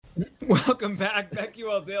Welcome back.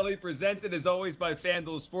 BetQL Daily, presented as always by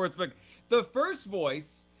FanDuel Sportsbook. The first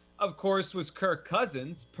voice, of course, was Kirk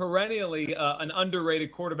Cousins, perennially an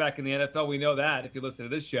underrated quarterback in the NFL. We know that if you listen to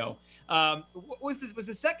this show. What was this? Was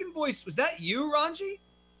the second voice? Was that you, Ranji?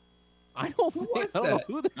 Who was I don't know that?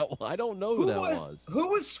 who that was. I don't know who Who that was was. who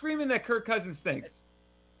was screaming that Kirk Cousins stinks?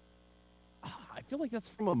 I feel like that's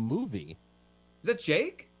from a movie. Is that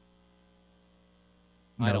Jake?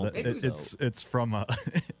 I No, don't think so. it's from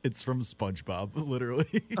it's from SpongeBob,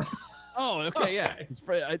 literally. Oh, okay, yeah. Okay.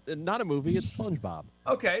 It's not a movie. It's SpongeBob.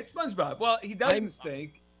 Okay, it's SpongeBob. Well, he doesn't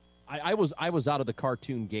stink. I was out of the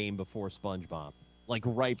cartoon game before SpongeBob, like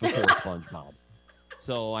right before SpongeBob.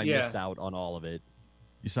 So I missed out on all of it.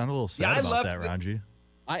 You sound a little sad about that, Ranji.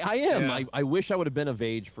 I am. Yeah. I wish I would have been of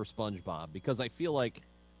age for SpongeBob because I feel like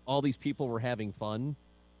all these people were having fun,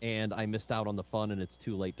 and I missed out on the fun, and it's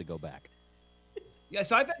too late to go back. Yeah,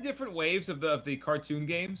 so I've had different waves of the cartoon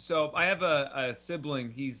game. So I have a sibling.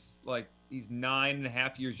 He's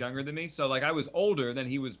 9.5 years younger than me. So like I was older than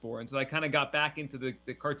he was born. So I kind of got back into the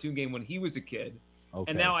cartoon game when he was a kid. Okay.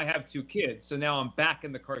 And now I have two kids. So now I'm back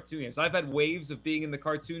in the cartoon game. So I've had waves of being in the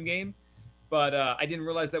cartoon game, but I didn't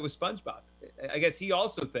realize that was SpongeBob. I guess he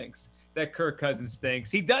also thinks that Kirk Cousins stinks.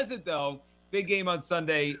 He doesn't though. Big game on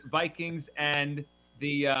Sunday, Vikings and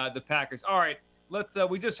the Packers. All right.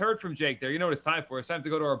 We just heard from Jake there. You know what it's time for. It's time to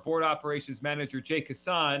go to our board operations manager, Jake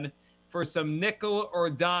Hassan, for some nickel or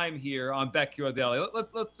dime here on BetQL Daily.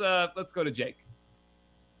 Let's go to Jake.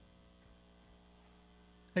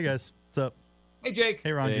 Hey guys, what's up? Hey Jake.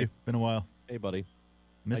 Hey Ranji, Hey. been a while. Hey, buddy.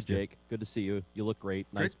 Missed Hi, you. Jake. Good to see you. You look great.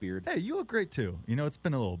 Nice beard. Hey, you look great too. You know, it's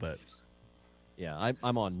been a little bit. Yeah,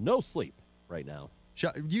 I'm on no sleep right now.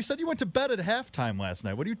 You said you went to bed at halftime last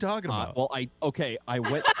night. What are you talking about? Well, I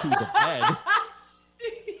went to the bed.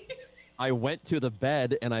 I went to the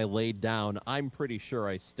bed and I laid down. I'm pretty sure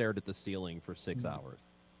I stared at the ceiling for 6 hours.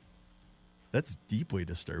 That's deeply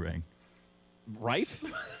disturbing. Right?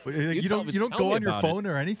 You don't tell go me on your about phone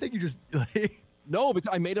or anything. You just like, No,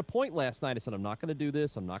 because I made a point last night. I said, I'm not going to do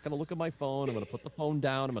this. I'm not going to look at my phone. I'm going to put the phone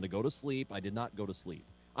down. I'm going to go to sleep. I did not go to sleep.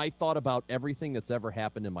 I thought about everything that's ever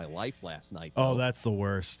happened in my life last night. oh, though. that's the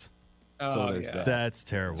worst. Oh, there's yeah. that. That's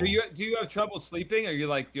terrible. Do you have trouble sleeping? Are you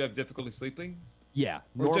do you have difficulty sleeping? Yeah,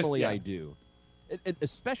 Or just- normally yeah. I do.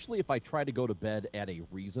 Especially if I try to go to bed at a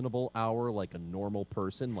reasonable hour, like a normal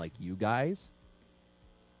person, like you guys.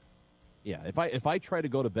 Yeah, if I try to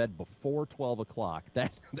go to bed before 12 o'clock,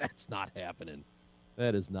 that's not happening.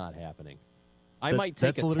 That is not happening. I might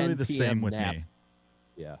take That's a literally 10 the p.m. same with nap. me.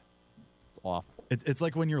 Yeah, it's awful. It's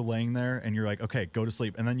like when you're laying there and you're like, okay, go to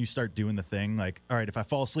sleep, and then you start doing the thing like, all right, if I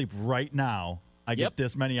fall asleep right now, I get Yep.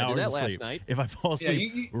 this many I did hours that of last sleep. night. If I fall Yeah,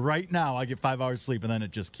 asleep right now, I get 5 hours sleep, and then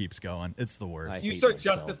it just keeps going. It's the worst. I You hate start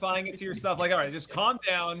myself. justifying it to yourself, like, all right, just calm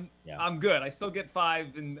down. Yeah. I'm good. I still get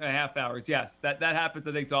 5.5 hours. Yes, that happens,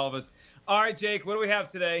 I think, to all of us. All right, Jake, what do we have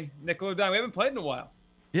today? Nickel or dime? We haven't played in a while.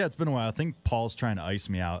 Yeah, it's been a while. I think Paul's trying to ice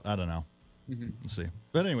me out. I don't know. We'll see.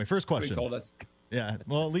 But anyway, first That's what he question. told us. Yeah,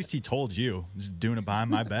 well, at least he told you. Just doing it behind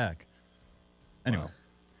my back. Anyway,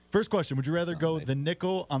 first question. Would you rather go nice. the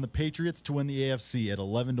nickel on the Patriots to win the AFC at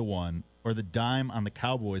 11-1 or the dime on the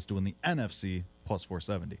Cowboys to win the NFC plus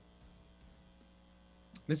 470?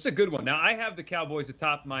 This is a good one. Now, I have the Cowboys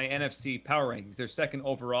atop my NFC power rankings. They're second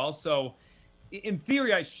overall. So, in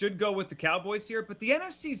theory, I should go with the Cowboys here. But the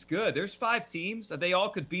NFC's good. There's 5 teams. They all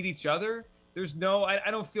could beat each other. There's no –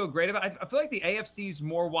 I don't feel great about it. I feel like the AFC's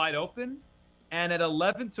more wide open. And at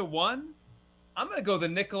 11-1, I'm going to go the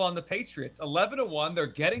nickel on the Patriots. 11-1, they're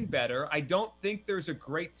getting better. I don't think there's a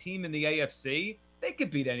great team in the AFC. They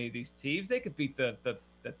could beat any of these teams. They could beat the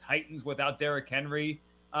Titans without Derrick Henry.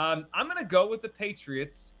 I'm going to go with the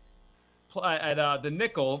Patriots at the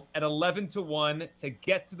nickel at 11-1 to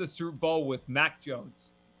get to the Super Bowl with Mac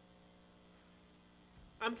Jones.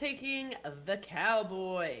 I'm taking the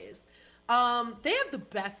Cowboys. They have the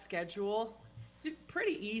best schedule.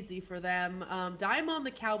 Pretty easy for them. Dime on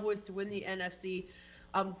the Cowboys to win the NFC.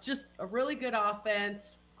 Just a really good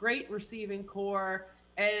offense, great receiving core.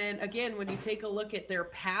 And again, when you take a look at their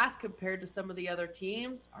path compared to some of the other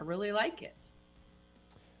teams, I really like it.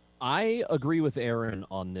 I agree with Aaron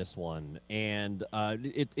on this one, and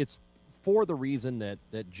it's for the reason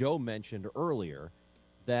that Joe mentioned earlier,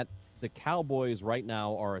 that the Cowboys right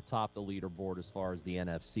now are atop the leaderboard as far as the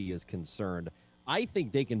NFC is concerned. I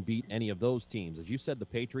think they can beat any of those teams. As you said, the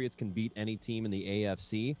Patriots can beat any team in the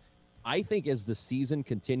AFC. I think as the season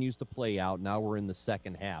continues to play out, now we're in the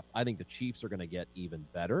second half, I think the Chiefs are going to get even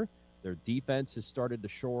better. Their defense has started to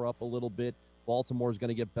shore up a little bit. Baltimore's going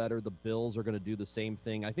to get better. The Bills are going to do the same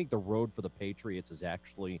thing. I think the road for the Patriots is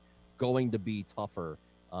actually going to be tougher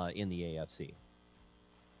in the AFC.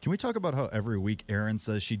 Can we talk about how every week Erin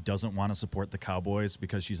says she doesn't want to support the Cowboys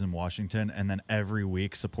because she's in Washington, and then every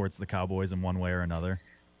week supports the Cowboys in one way or another?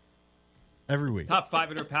 Every week. Top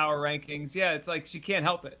 5 in her power rankings. Yeah, it's like she can't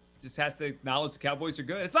help it. Just has to acknowledge the Cowboys are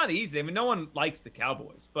good. It's not easy. I mean, no one likes the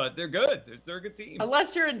Cowboys, but they're good. They're a good team.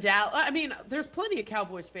 Unless you're in Dallas. I mean, there's plenty of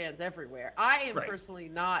Cowboys fans everywhere. I am Right. personally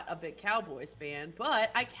not a big Cowboys fan, but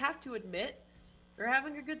I have to admit they're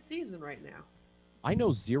having a good season right now. I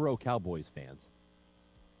know 0 Cowboys fans.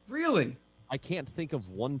 Really? I can't think of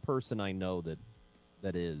one person I know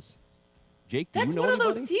that is. Jake, do That's you know one anybody?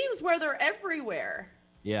 of those teams where they're everywhere.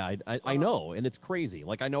 Yeah, I know, and it's crazy.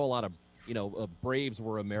 Like, I know a lot of, Braves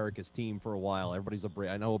were America's team for a while. Everybody's a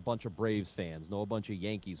Brave. I know a bunch of Braves fans, know a bunch of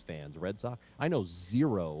Yankees fans, Red Sox. I know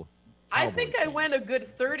 0 I Cowboys think I fans. went a good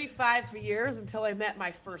 35 years until I met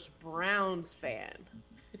my first Browns fan.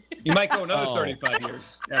 You might go another Oh. 35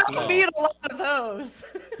 years after I that. meet a lot of those.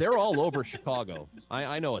 They're all over Chicago.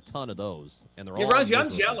 I know a ton of those, and they're Yeah, all Raji, I'm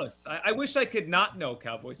miserable. jealous. I wish I could not know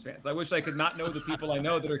Cowboys fans. I wish I could not know the people I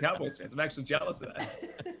know that are Cowboys fans. I'm actually jealous of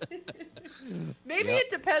that. Maybe Yep. it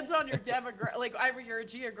depends on your demographic, like your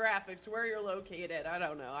geographics, where you're located. I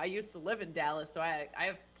don't know. I used to live in Dallas, so I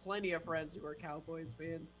have plenty of friends who are Cowboys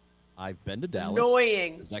fans. I've been to Dallas.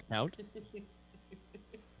 Annoying. Does that count?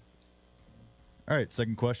 All right,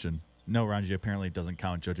 second question. No, Ranji apparently doesn't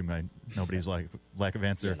count, judging by nobody's lack of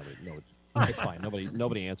answer. It's fine.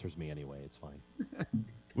 Nobody answers me anyway. It's fine.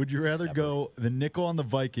 Would you rather Never. go the nickel on the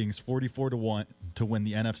Vikings 44-1 to win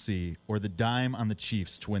the NFC, or the dime on the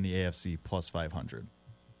Chiefs to win the AFC plus 500?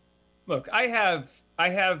 Look, I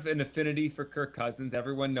have an affinity for Kirk Cousins.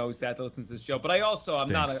 Everyone knows that that listens to this show. But I also I'm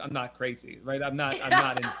not crazy, right? I'm not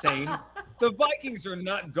insane. The Vikings are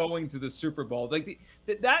not going to the Super Bowl. Like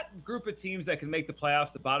that group of teams that can make the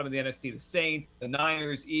playoffs, the bottom of the NFC, the Saints, the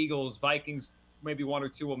Niners, Eagles, Vikings, maybe 1 or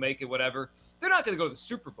 2 will make it, whatever. They're not going to go to the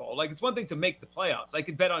Super Bowl. Like, it's one thing to make the playoffs. I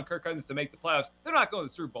could bet on Kirk Cousins to make the playoffs. They're not going to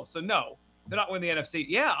the Super Bowl. So, no, they're not winning the NFC.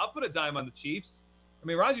 Yeah, I'll put a dime on the Chiefs. I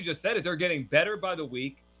mean, Raji just said it. They're getting better by the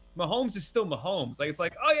week. Mahomes is still Mahomes. Like, it's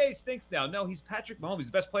like, oh, yeah, he stinks now. No, he's Patrick Mahomes. He's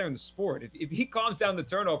the best player in the sport. If he calms down the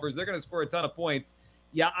turnovers, they're going to score a ton of points.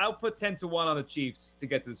 Yeah, I'll put 10-1 on the Chiefs to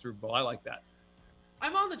get to the Super Bowl. I like that.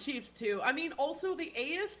 I'm on the Chiefs too. I mean, also the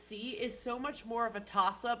AFC is so much more of a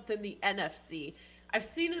toss-up than the NFC. I've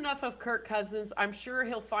seen enough of Kirk Cousins. I'm sure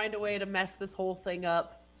he'll find a way to mess this whole thing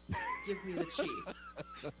up. Give me the Chiefs.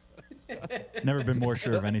 Never been more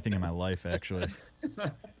sure of anything in my life, actually.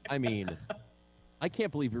 I mean, I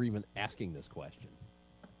can't believe you're even asking this question.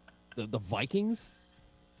 The Vikings?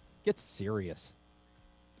 Get serious.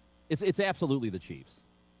 It's absolutely the Chiefs.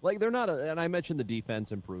 Like, they're not and I mentioned the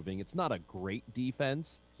defense improving. It's not a great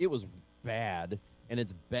defense. It was bad, and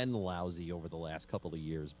it's been lousy over the last couple of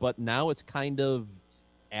years. But now it's kind of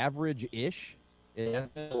average-ish. It has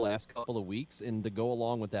been the last couple of weeks, and to go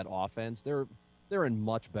along with that offense, they're in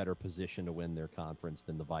much better position to win their conference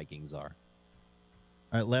than the Vikings are.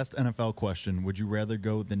 All right, last NFL question. Would you rather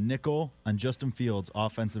go the nickel on Justin Fields,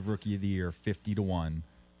 Offensive Rookie of the Year, 50-1,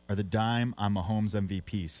 or the dime on Mahomes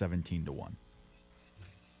MVP, 17-1?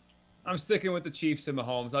 I'm sticking with the Chiefs and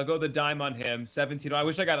Mahomes. I'll go the dime on him, 17. I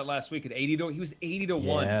wish I got it last week at 80-1. He was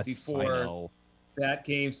 80-1 Yes, I before know. that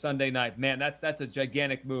game Sunday night. Man, that's a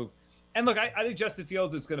gigantic move. And look, I think Justin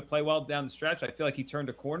Fields is going to play well down the stretch. I feel like he turned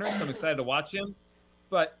a corner, so I'm excited to watch him.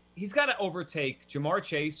 But he's got to overtake Jamar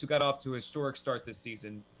Chase, who got off to a historic start this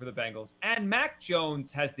season for the Bengals. And Mac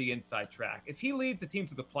Jones has the inside track. If he leads the team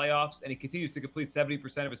to the playoffs and he continues to complete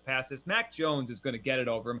 70% of his passes, Mac Jones is going to get it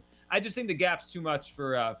over him. I just think the gap's too much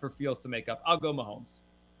for Fields to make up. I'll go Mahomes.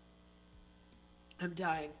 I'm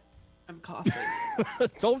dying. I'm coughing.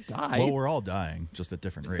 Don't die. Well, we're all dying, just at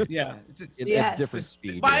different rates. Yeah, it's At Yes. different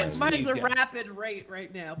speed. Mine- right? Mine's a Yeah. rapid rate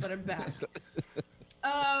right now, but I'm back.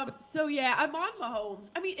 So yeah, I'm on Mahomes.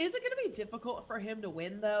 I mean, is it going to be difficult for him to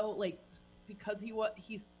win though? Like, because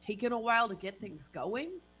he's taken a while to get things going.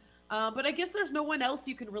 But I guess there's no one else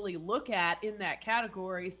you can really look at in that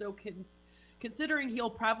category. So considering he'll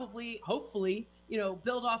probably, hopefully,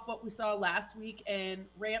 build off what we saw last week and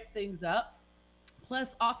ramp things up.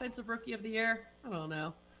 Plus, Offensive Rookie of the Year. I don't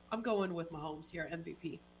know. I'm going with Mahomes here,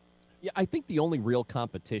 MVP. Yeah, I think the only real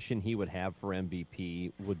competition he would have for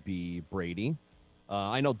MVP would be Brady.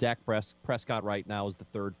 I know Dak Prescott right now is the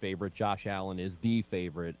third favorite. Josh Allen is the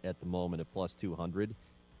favorite at the moment at plus 200.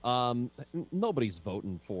 Nobody's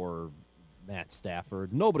voting for Matt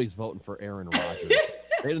Stafford. Nobody's voting for Aaron Rodgers.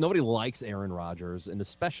 Nobody likes Aaron Rodgers, and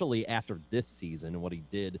especially after this season and what he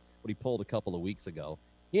pulled a couple of weeks ago.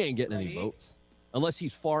 He ain't getting any Right. votes unless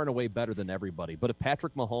he's far and away better than everybody. But if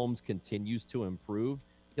Patrick Mahomes continues to improve,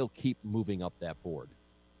 he'll keep moving up that board.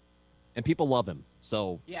 and people love him.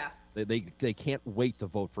 So Yeah. they can't wait to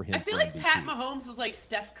vote for him. I feel for like MVP. Pat Mahomes is like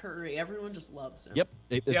Steph Curry. Everyone just loves him. Yep.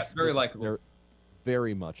 Very likable.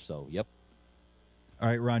 Very much so. Yep. All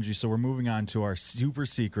right, Ranji, so we're moving on to our super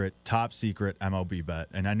secret, top secret MLB bet.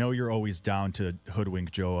 And I know you're always down to hoodwink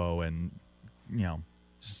Joe O and,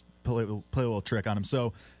 just play a little trick on him.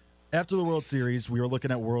 So after the World Series, we were looking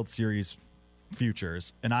at World Series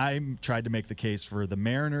futures, and I tried to make the case for the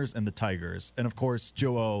Mariners and the Tigers. And, of course,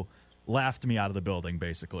 Joe O laughed me out of the building,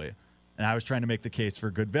 basically. And I was trying to make the case for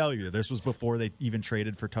good value. This was before they even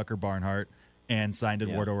traded for Tucker Barnhart and signed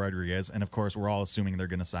Eduardo Rodriguez. And, of course, we're all assuming they're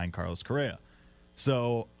going to sign Carlos Correa.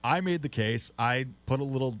 So I made the case. I put a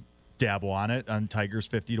little dabble on it on Tigers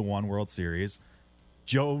 50-1 World Series.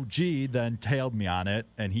 Joe G then tailed me on it,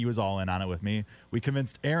 and he was all in on it with me. We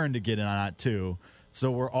convinced Aaron to get in on it too.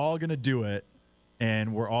 So we're all going to do it,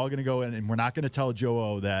 and we're all going to go in, and we're not going to tell Joe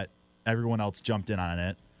O that everyone else jumped in on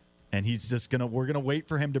it. And he's just we're going to wait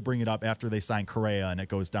for him to bring it up after they sign Correa and it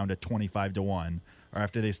goes down to 25-1, or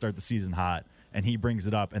after they start the season hot, and he brings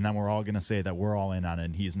it up, and then we're all going to say that we're all in on it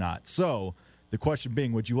and he's not. So the question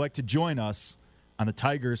being, would you like to join us on the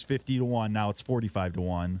Tigers 50-1, now it's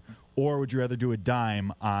 45-1, or would you rather do a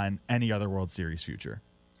dime on any other World Series future?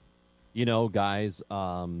 Guys,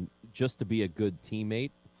 just to be a good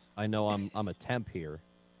teammate, I know I'm a temp here,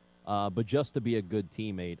 but just to be a good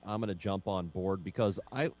teammate, I'm going to jump on board because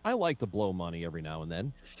I like to blow money every now and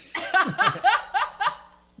then.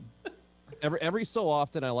 every so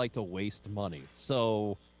often, I like to waste money.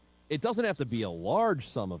 So it doesn't have to be a large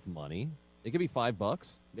sum of money. It could be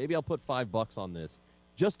 $5. Maybe I'll put $5 on this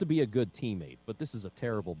just to be a good teammate. But this is a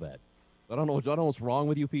terrible bet. I don't know what's wrong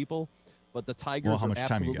with you people, but the Tigers how much are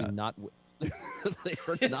time you absolutely got? they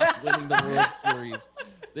are not winning the World Series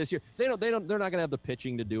this year. They're not going to have the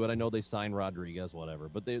pitching to do it. I know they signed Rodriguez, whatever,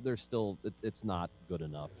 but they're still. It's not good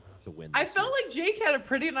enough to win. I this felt year. like Jake had a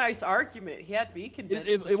pretty nice argument. He had me convinced.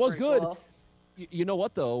 It was good. Well. You know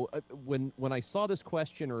what, though? When I saw this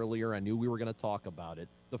question earlier, I knew we were going to talk about it.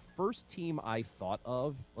 The first team I thought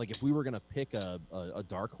of, like if we were going to pick a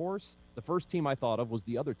dark horse, the first team I thought of was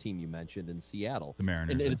the other team you mentioned in Seattle. The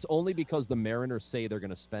Mariners. And it's only because the Mariners say they're going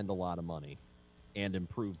to spend a lot of money and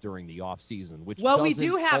improve during the offseason, which Well, we doesn't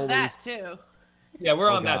do have always... that, too. Yeah, we're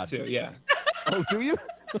Oh, on that God. too. Yeah. Oh, do you?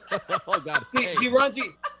 Oh, God. Hey, See, Ranji,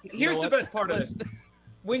 you here's know the what? best part of this.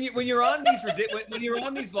 When you're on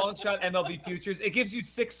these long shot MLB futures, it gives you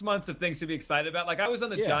 6 months of things to be excited about. Like I was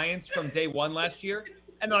on the Giants from day one last year,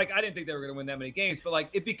 and I didn't think they were going to win that many games, but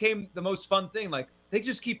it became the most fun thing. Like they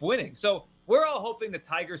just keep winning. So we're all hoping the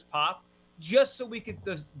Tigers pop, just so we could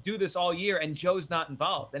just do this all year, and Joe's not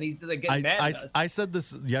involved, and he's getting mad at us. I said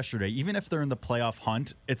this yesterday. Even if they're in the playoff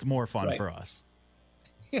hunt, it's more fun Right. for us.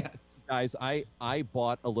 Yes. Guys, I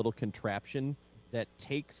bought a little contraption that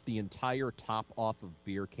takes the entire top off of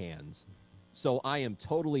beer cans. So I am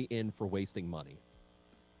totally in for wasting money.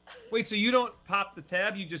 Wait, so you don't pop the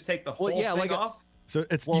tab? You just take the whole thing off? So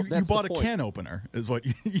it's Well, you that's bought the a point. can opener is what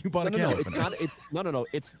you bought a can No, opener. it's not.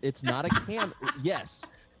 It's not a can. Yes.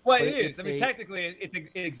 Well, But it is. it's I mean, technically,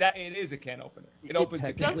 it is a can opener. It opens a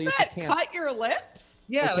can. technically- Doesn't it's a that can. cut your lips?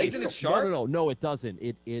 Yeah, Okay, isn't it so- sharp? No, it doesn't.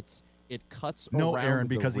 It cuts No, around Aaron,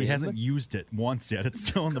 the because he rim. hasn't used it once yet. It's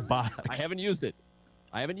still in the box. I haven't used it.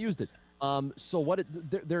 So what?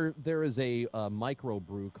 There is a micro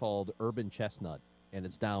brew called Urban Chestnut, and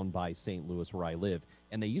it's down by St. Louis where I live.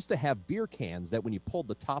 And they used to have beer cans that when you pulled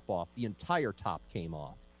the top off, the entire top came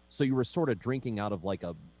off. So you were sort of drinking out of like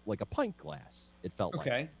a pint glass. It felt like.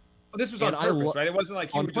 Okay. Well, this was on And I purpose, lo- right? It wasn't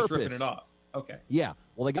like you on were just ripping purpose. it off. Okay. Yeah.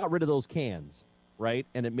 Well, they got rid of those cans, right?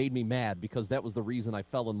 And it made me mad because that was the reason I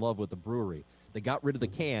fell in love with the brewery. They got rid of the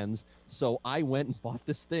cans, so I went and bought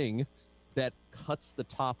this thing that cuts the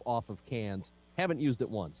top off of cans. Haven't used it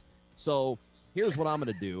once. So here's what I'm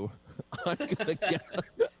going to do.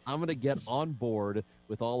 I'm gonna get on board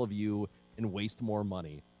with all of you and waste more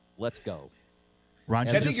money. Let's go.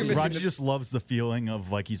 Ranji I think you're missing just loves the feeling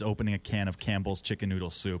of like he's opening a can of Campbell's chicken noodle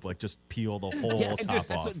soup. Like just peel the whole Yes, top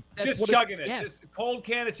just- off. Just what chugging it. yes. Just a cold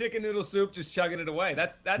can of chicken noodle soup, just chugging it away.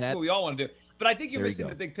 That's That- what we all want to do. But I think you're There you missing go.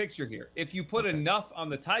 the big picture here. If you put enough on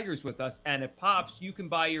the Tigers with us and it pops, you can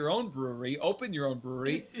buy your own brewery, open your own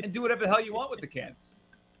brewery, and do whatever the hell you want with the cans.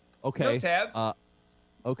 Okay. No tabs.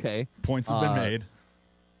 Okay. Points have been made.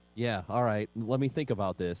 Yeah. All right. Let me think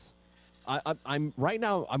about this. I'm right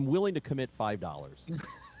now. I'm willing to commit $5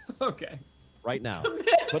 Okay. right now.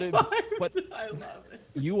 But I love it.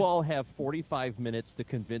 you all have 45 minutes to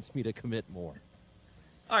convince me to commit more.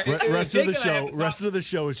 All right, Rest of Jake the and I have show. to talk- Rest of the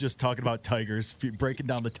show is just talking about Tigers, breaking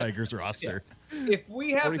down the Tigers roster. If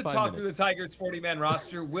we have to 45 talk through the minutes. Tigers 40-man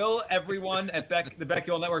roster, will everyone at the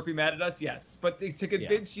BetQL Network be mad at us? Yes. But to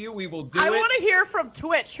convince you, we will do I it. want to hear from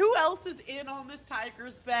Twitch. Who else is in on this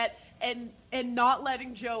Tigers bet and not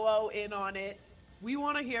letting Joe O in on it? We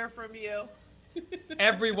want to hear from you.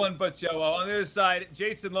 Everyone but Joe O. On the other side,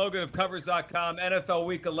 Jason Logan of Covers.com, NFL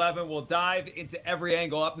Week 11. We'll dive into every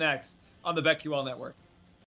angle up next on the BetQL Network.